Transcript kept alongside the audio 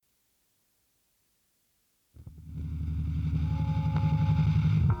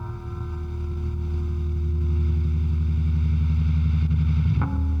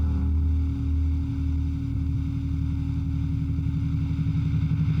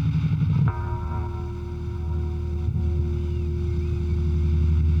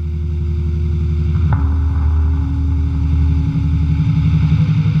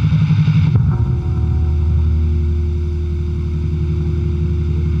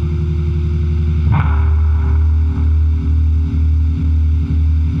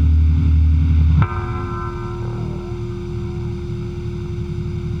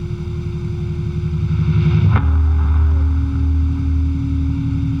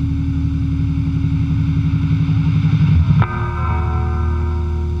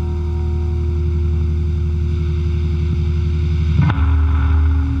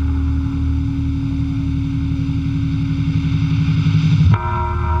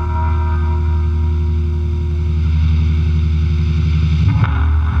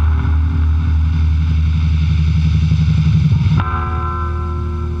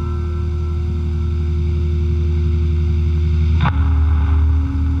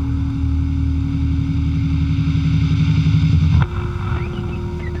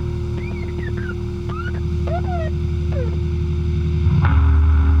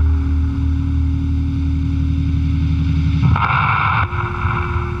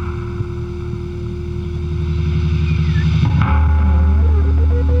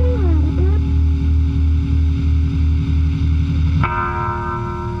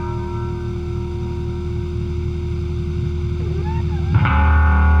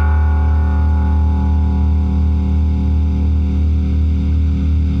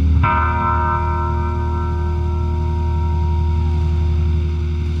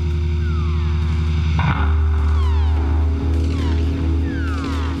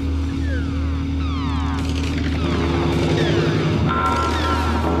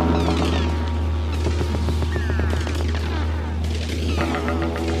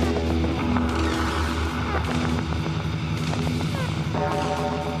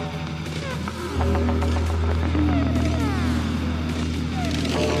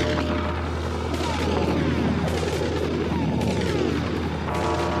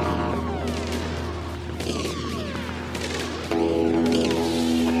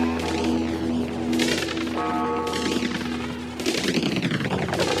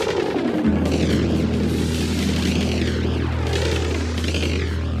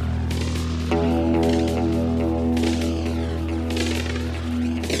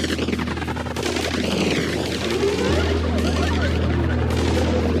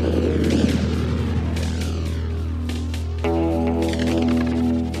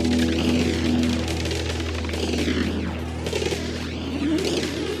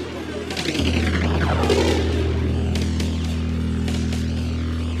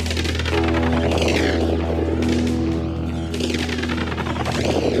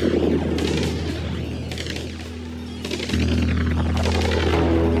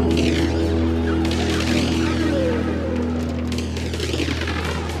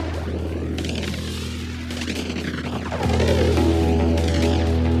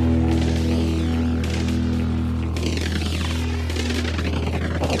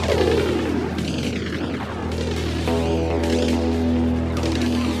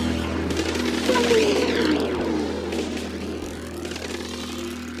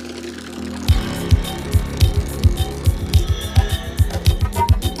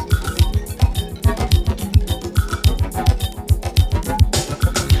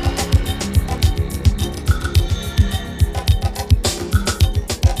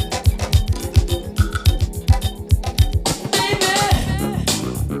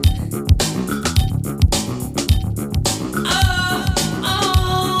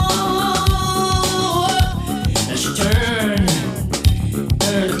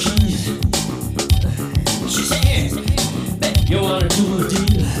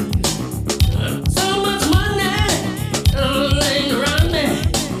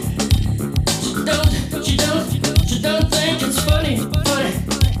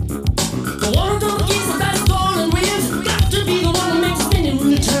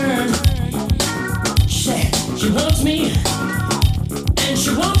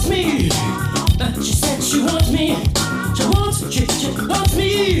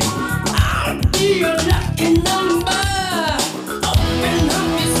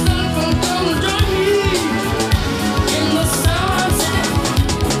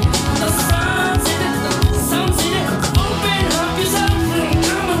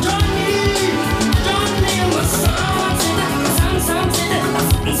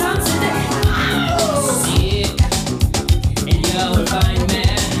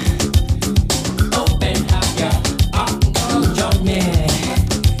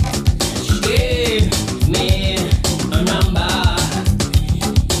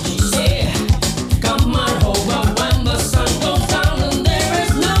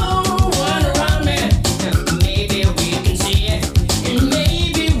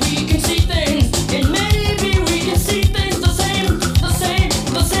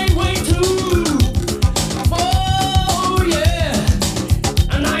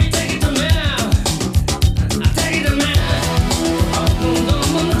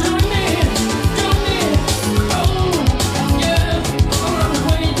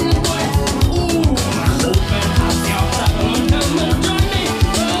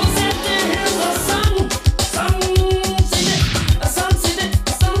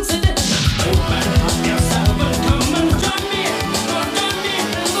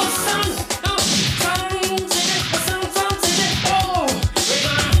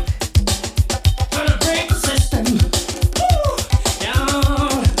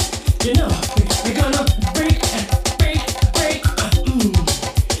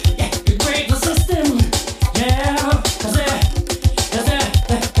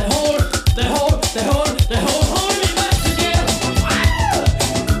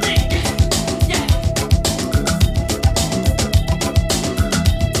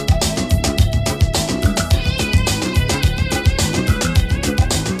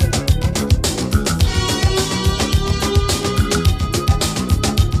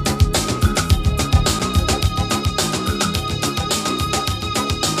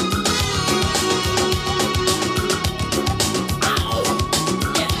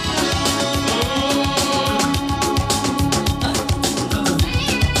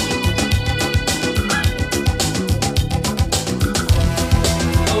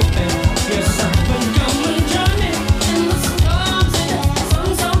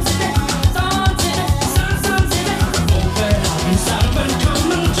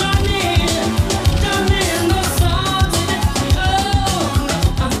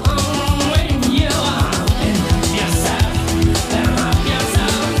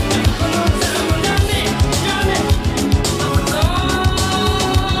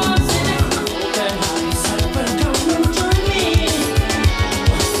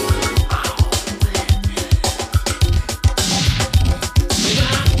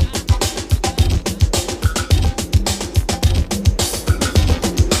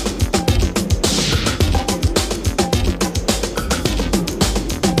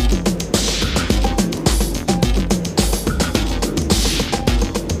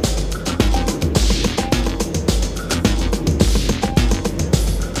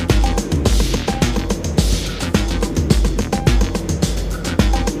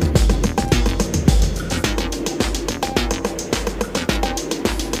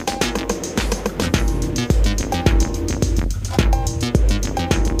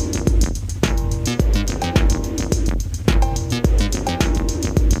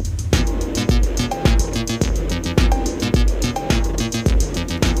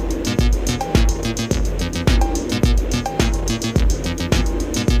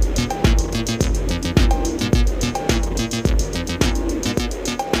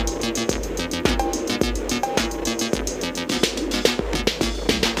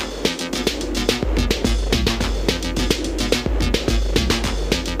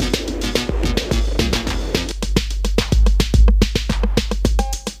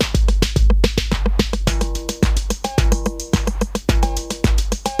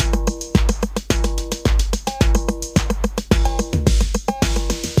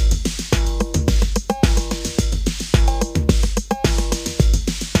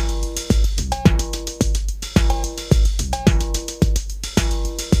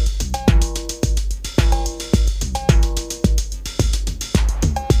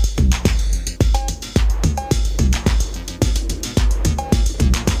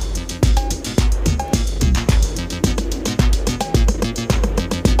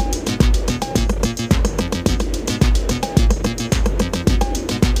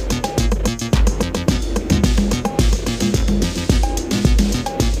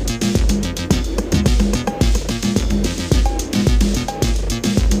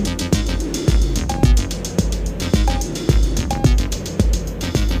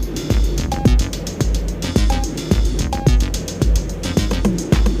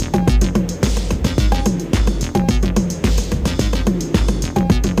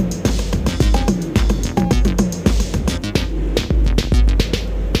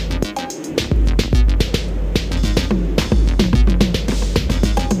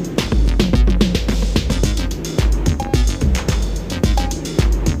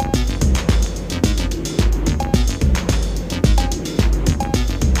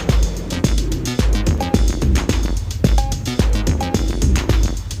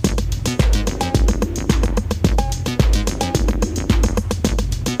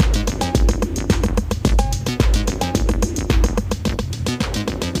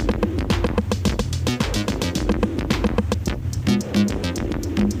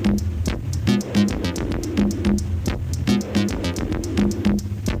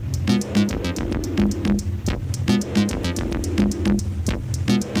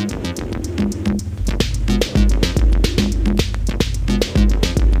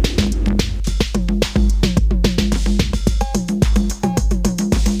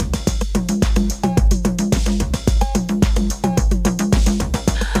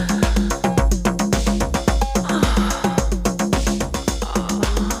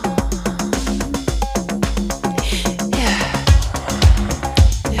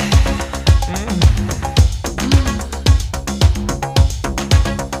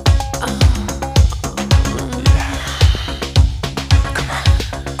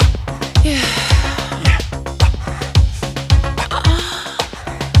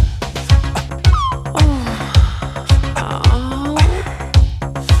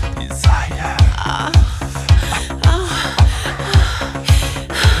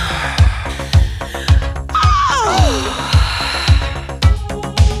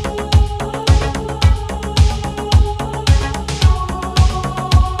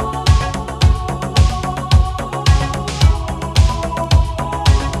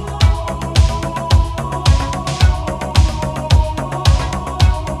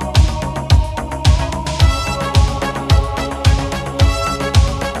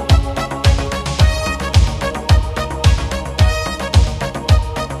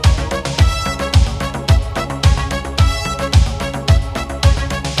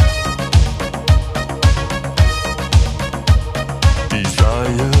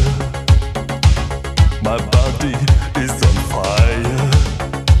My body is on fire.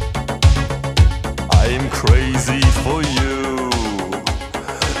 I'm crazy for you.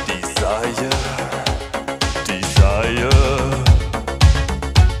 Desire, desire.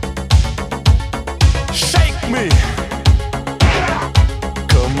 Shake me.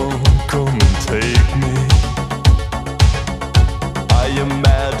 Come on, come and take me. I am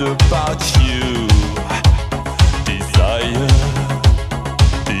mad about you. Desire,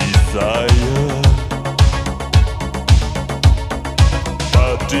 desire.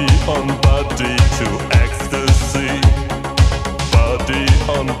 Body on body to ecstasy. Body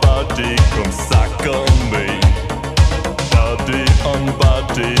on body, come suck on me. Body on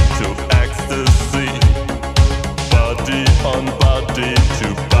body to ecstasy. Body on body to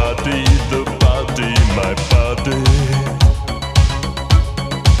body the body, my body.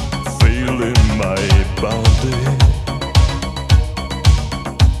 Feeling my body.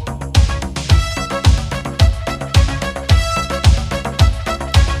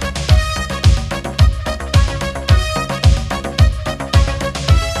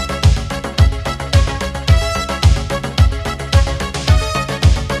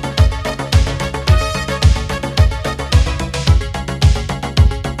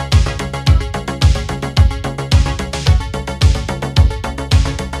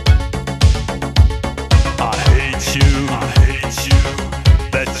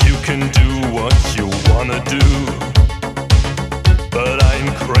 But I'm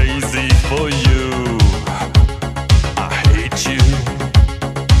crazy for you. I hate you,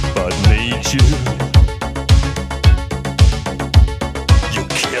 but need you. You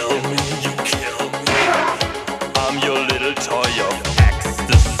kill me, you kill me. I'm your little toy of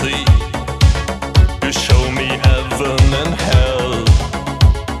ecstasy. You show me heaven and hell.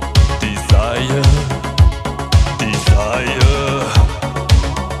 Desire, desire.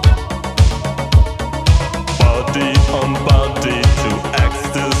 Body on body to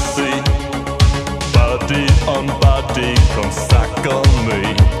ecstasy. Body on body, come suck on me.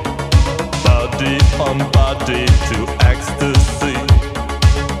 Body on body to ecstasy.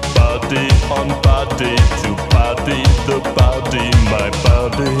 Body on body to body the body, my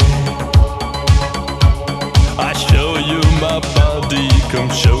body. I show you my body, come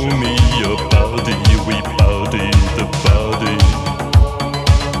show me your body. We body the body.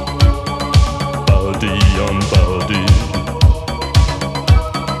 Body on body.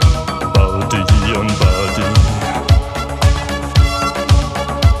 Body on body.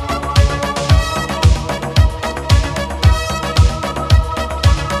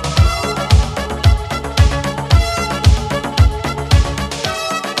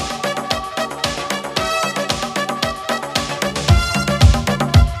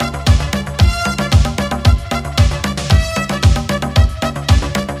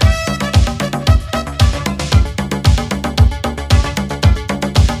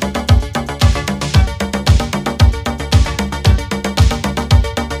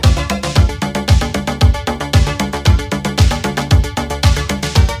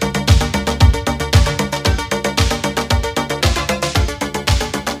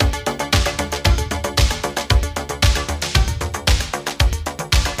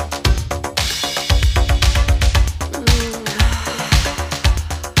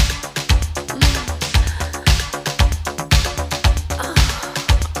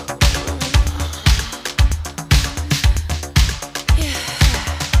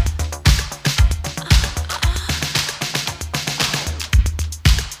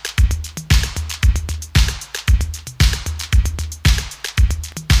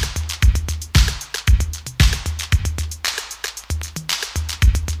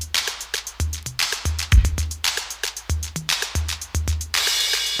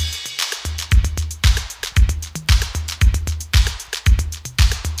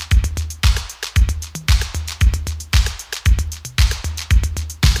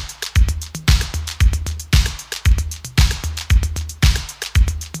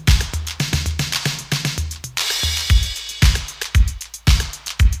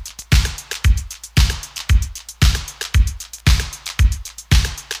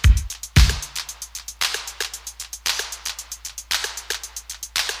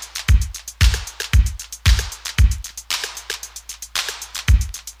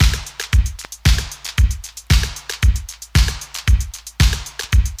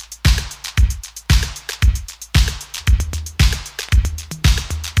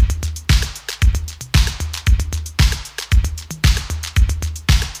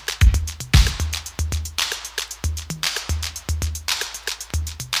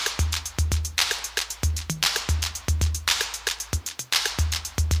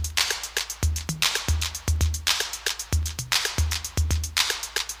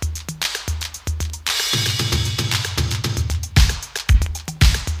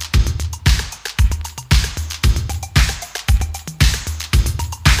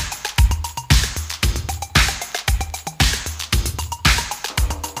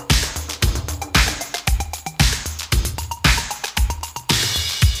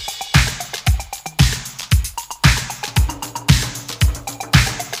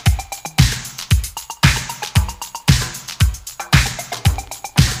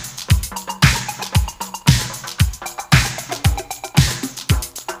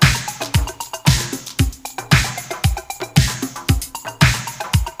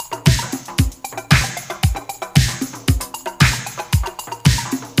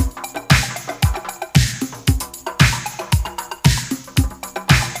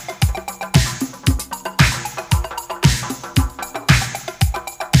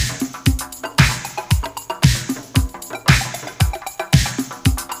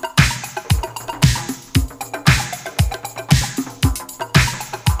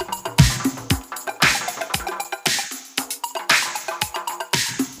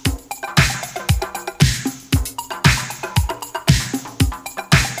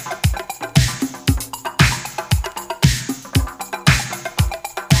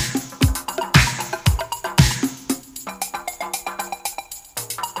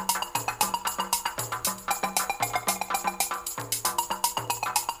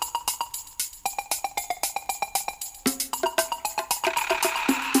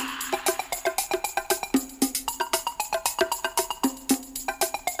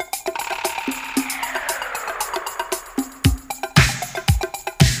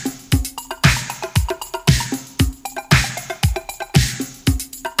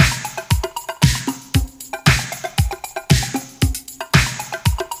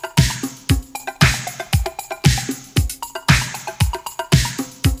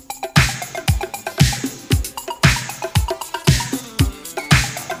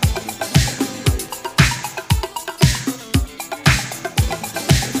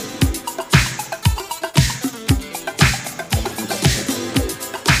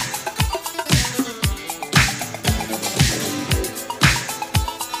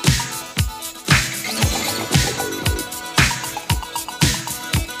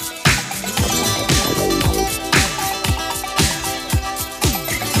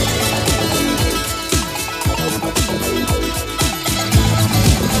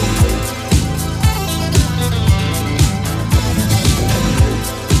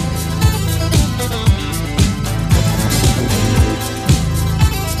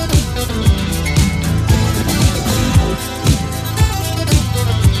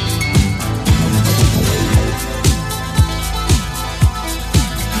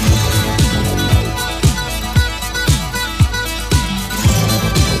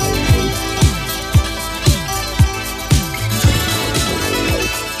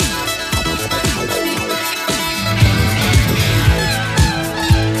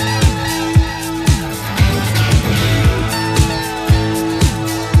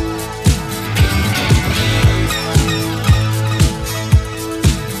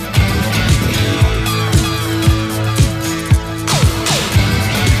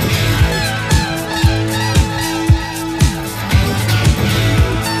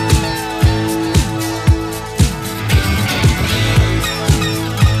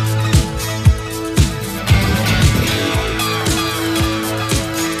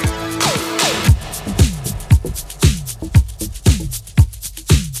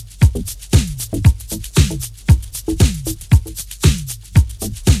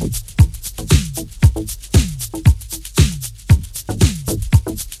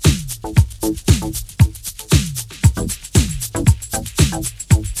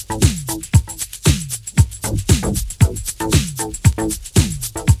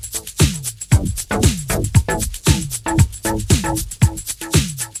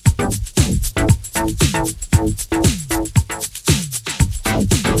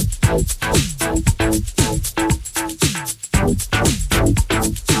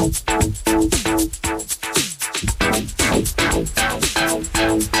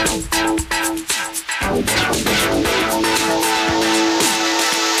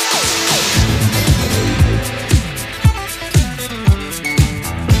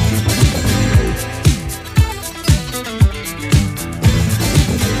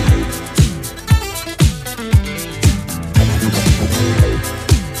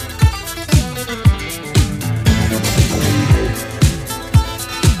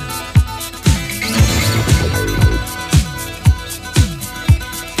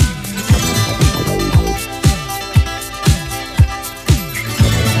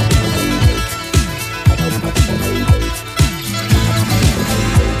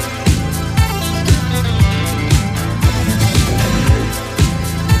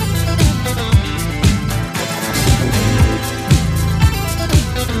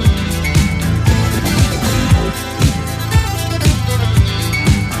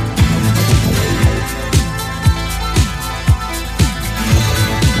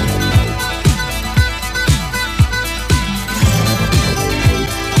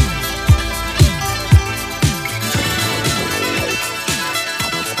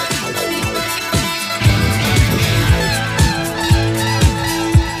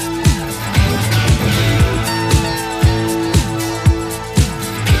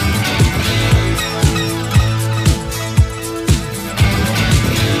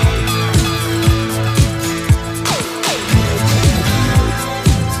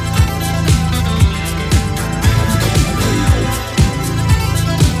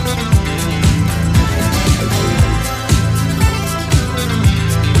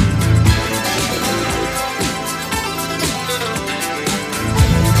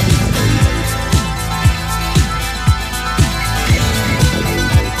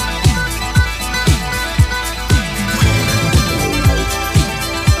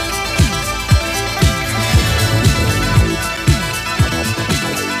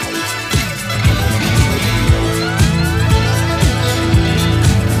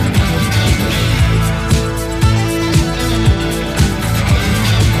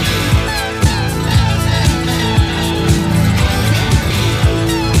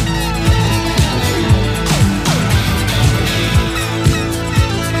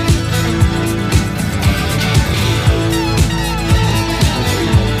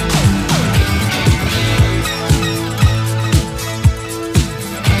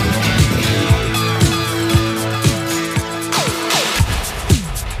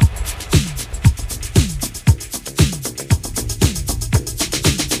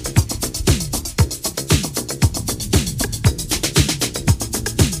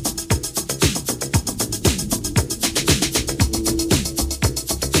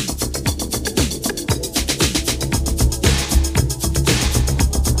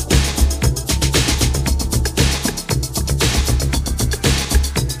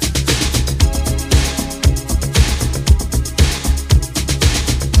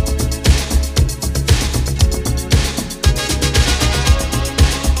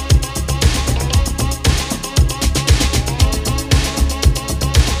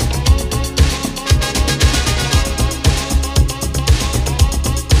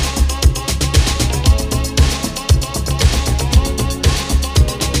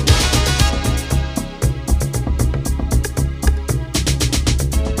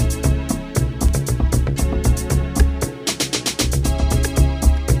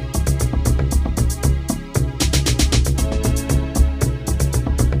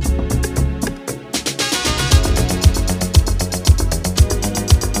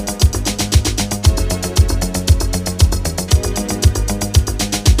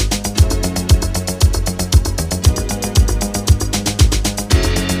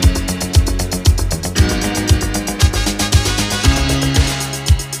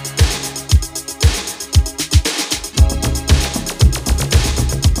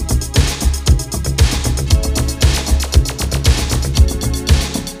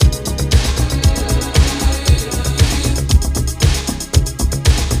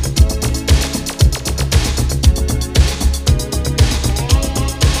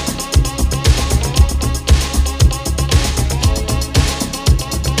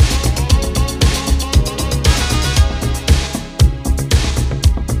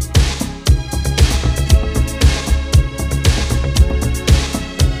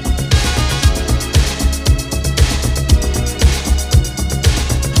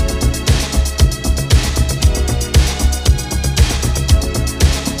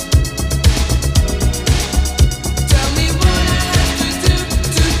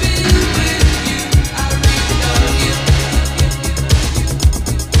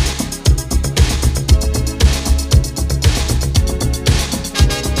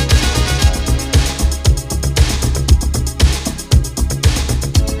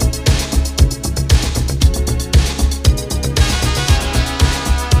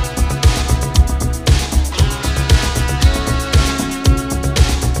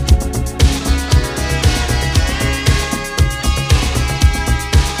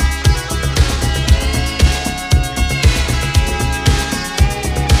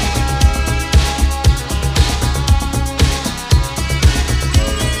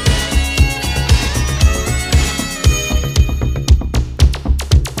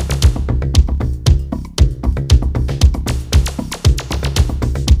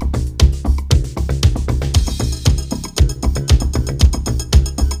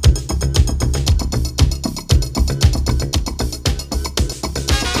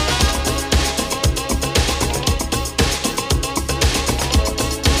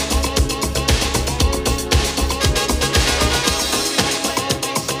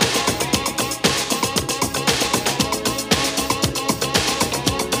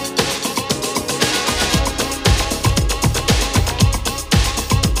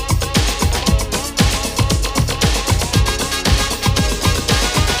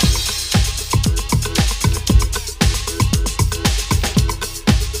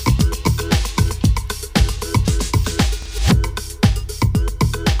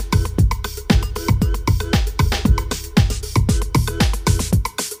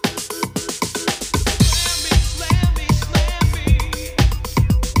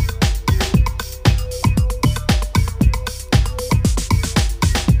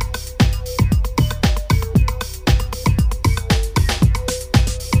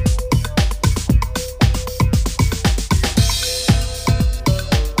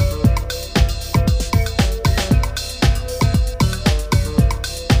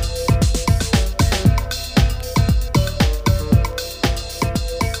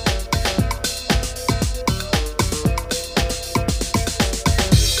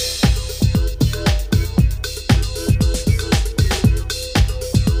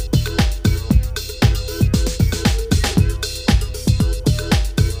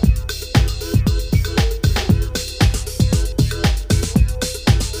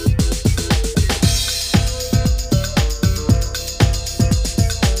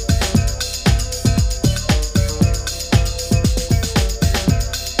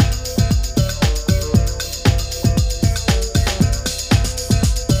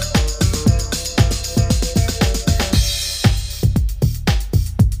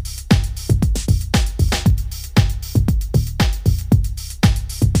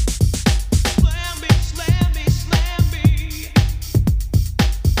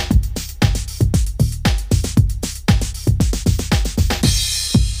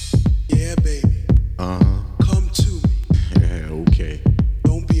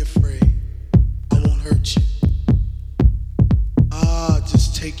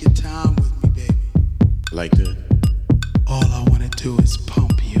 take your time with me, baby. Like that? All I wanna do is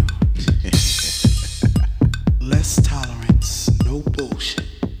pump you. Less tolerance, no bullshit.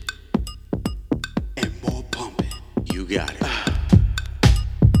 And more pumping. You got it.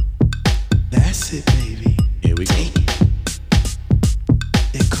 That's it, baby. Here we go. Take it.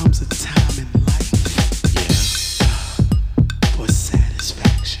 There comes a time in life for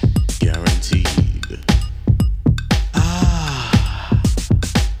satisfaction. Guaranteed.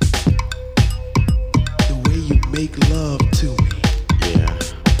 The way you make love to me. Yeah.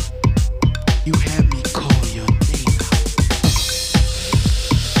 You have me call your name out.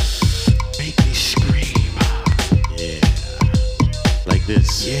 Make me scream. Yeah. Like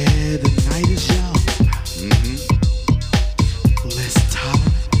this. Yeah, the night is young. Mm-hmm. Less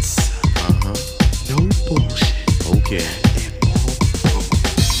tolerance. Uh-huh. No bullshit. Okay. And more pump.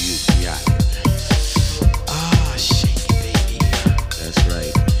 You got it. Shake it, baby. That's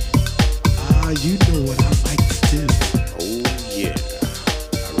right. You know what I like to do. Oh, yeah.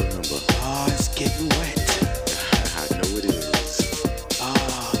 I remember. It's getting wet. I know it is.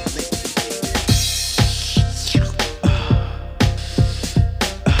 Lick me, baby.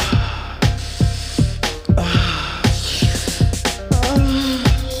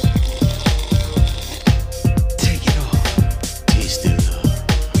 Take it off. Taste it, love.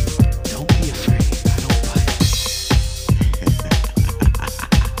 Don't be afraid. I don't bite.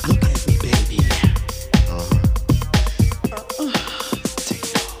 Look at me, baby. Take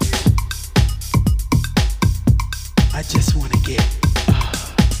it off. I just wanna get.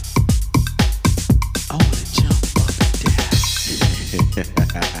 I wanna jump up and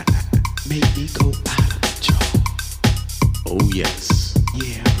down. Make me go out of control. Oh, yes.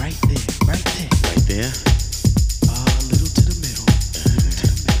 Yeah, right there, right there. Right there. A little to the middle. Little to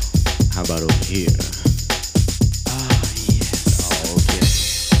the middle. How about over here? Yes. Okay.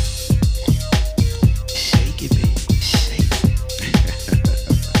 Shake it, baby. Shake it.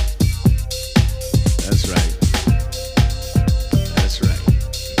 That's right. That's right.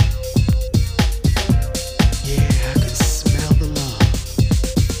 Yeah, I can smell the love.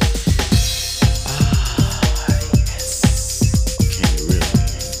 Yes. Can you really?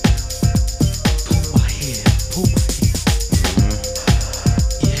 Pull my hair. Pull my hair.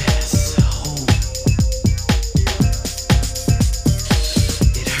 Yes. Oh.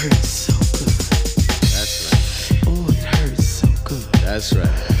 It hurts so good. That's right. Oh, it hurts so good. That's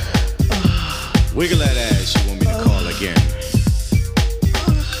right. Wiggle that ass. You want me to call again?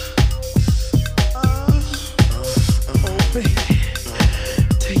 Oh, baby.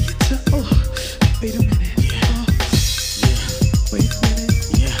 Take it to. Oh, wait a minute. Wait a minute.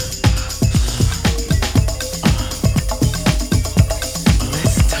 Yeah.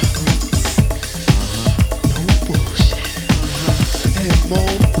 Less tolerance. No bullshit. And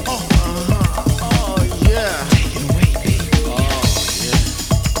more pump. Oh, yeah. Take it away, baby. Oh, yeah.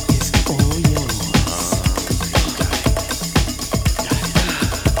 It's all yours.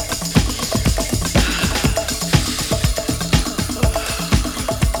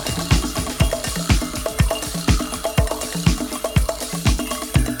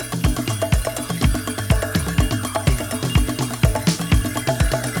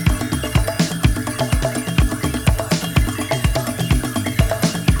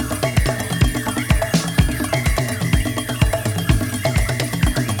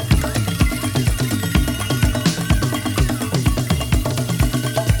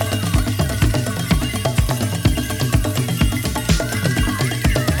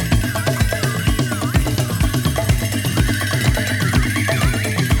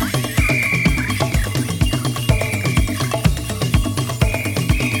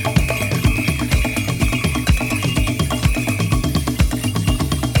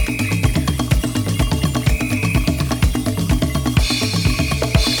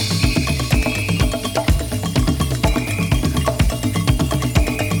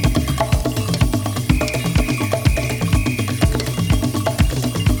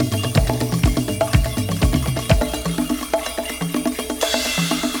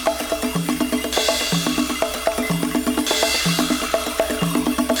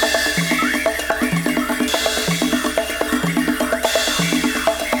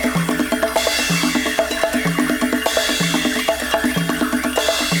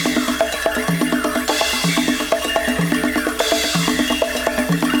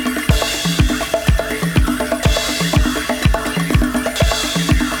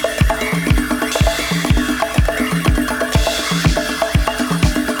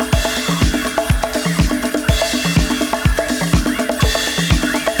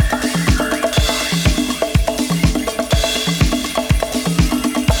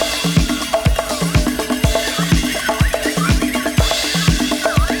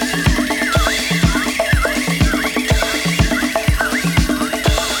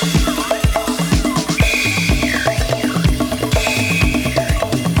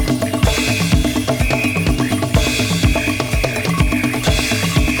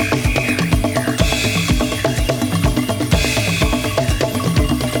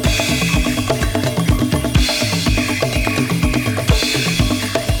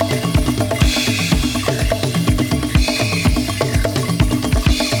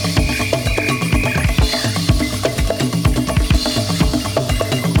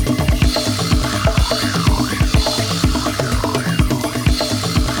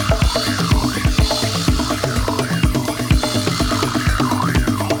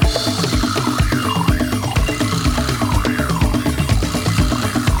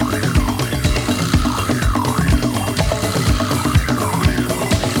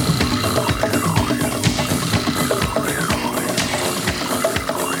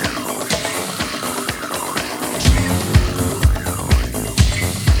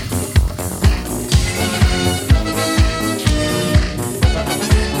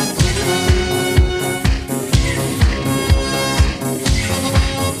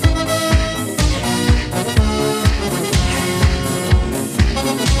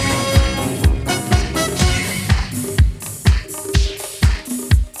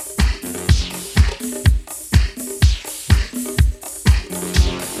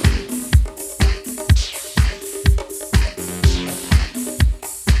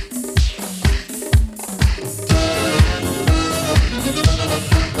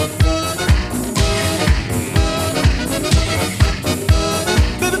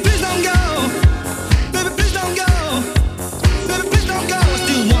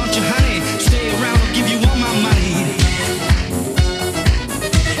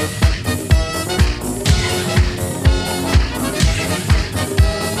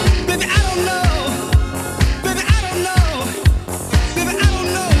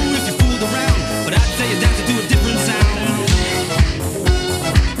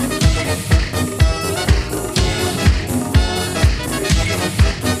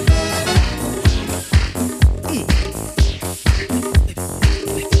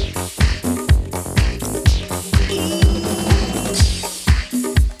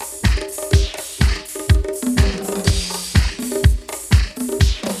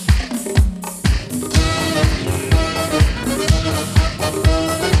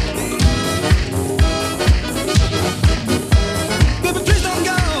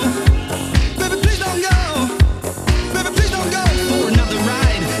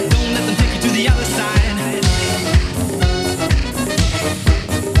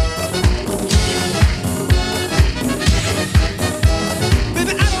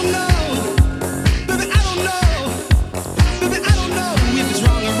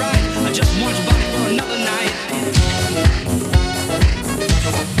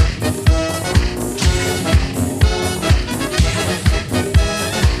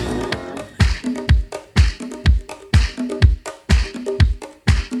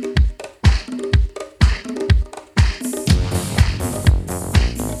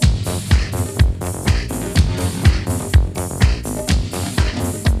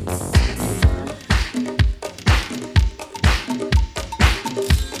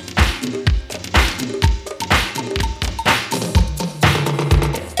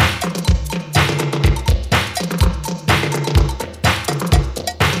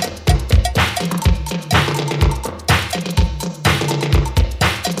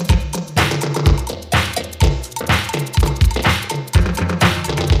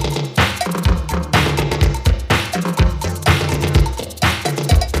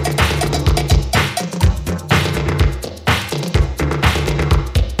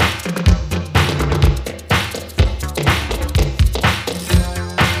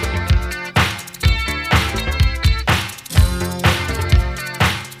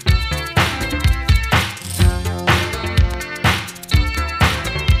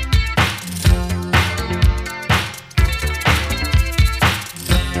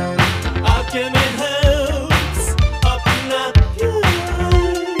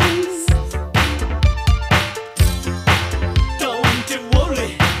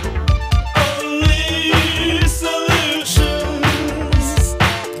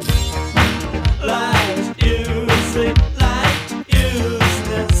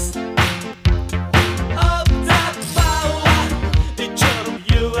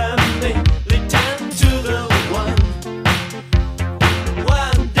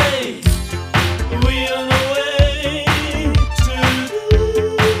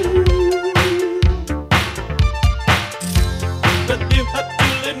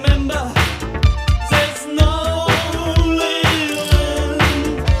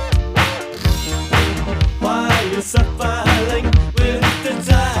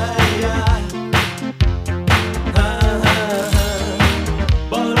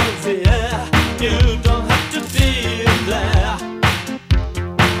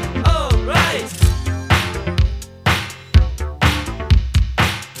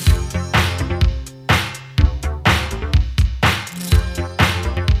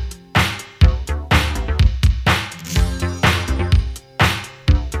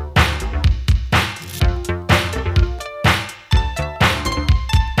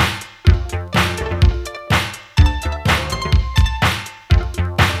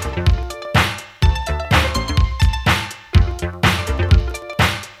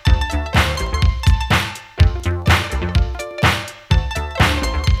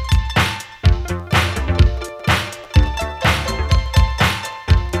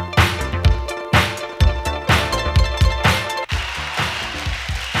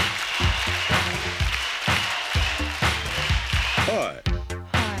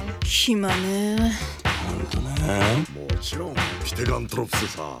 暇ね。ほんとね。もちろんピテガントロプス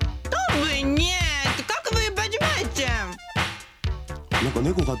さ。Вы нет, как вы понимаете? なんか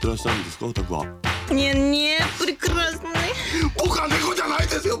猫飼ってらっしゃるんですか、お宅は。Нет, нет, прекрасный. 僕は猫じゃない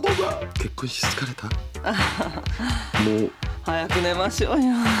ですよ、僕は。結婚し疲れた。もう。早く寝ましょう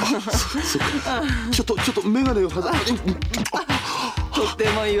よ。そっか。ちょっとメガネを外して。とって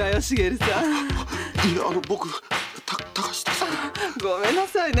もいいわよ、しげるさん。いや、僕高下さん。ごめんな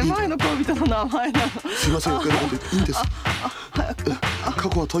さいね、前の恋人の名前なの。すいません、余計なこと言っていいんです。過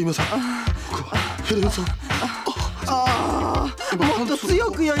去は問いません。僕はヘレンさん。もっと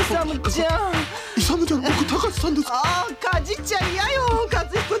強くよ、イサムちゃん。イサムちゃん、僕高橋さんです。カジちゃん嫌よ、カ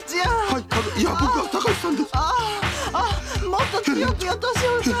ズヒコちゃん。はい、いや、僕は高橋さんです。もっと強くよ、トシ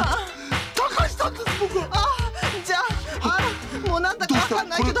オさん。高橋さんです、僕は。じゃあ、もうなんだかわかん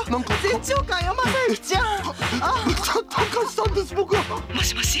ないけど、絶頂感よ、まさゆきちゃん。高橋さんです、僕は。も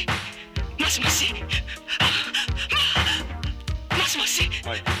しもし、もしもし。もしもし。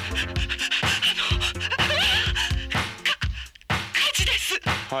はい。火事です。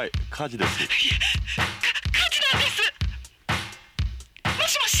はい、火事です。火事なんです。も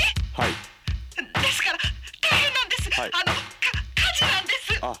しもし。はい。ですから大変なんです。はい。火事なんで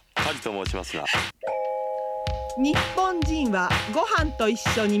す。火事と申しますが。日本人はご飯と一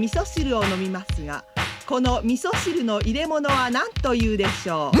緒に味噌汁を飲みますが、この味噌汁の入れ物は何というでし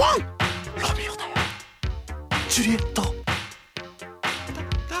ょう。ロミオだよ。ジュリエット。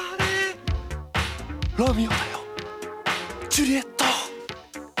誰？ロミオだよ。ジュリエット。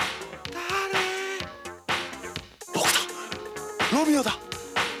誰？僕だ。ロミオだ。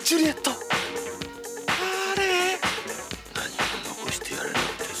ジュリエット。誰？何も残してやれなく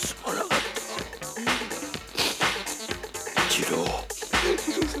てすまなかった。ジロー、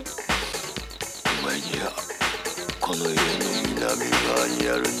お前にはこの家の南側に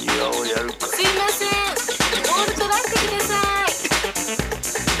ある庭をやるから。すいません、オール取らせてください。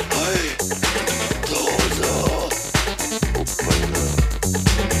はい、どうぞ。おっぱいが大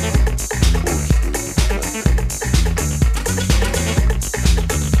きくなっ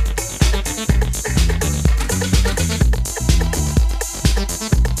た。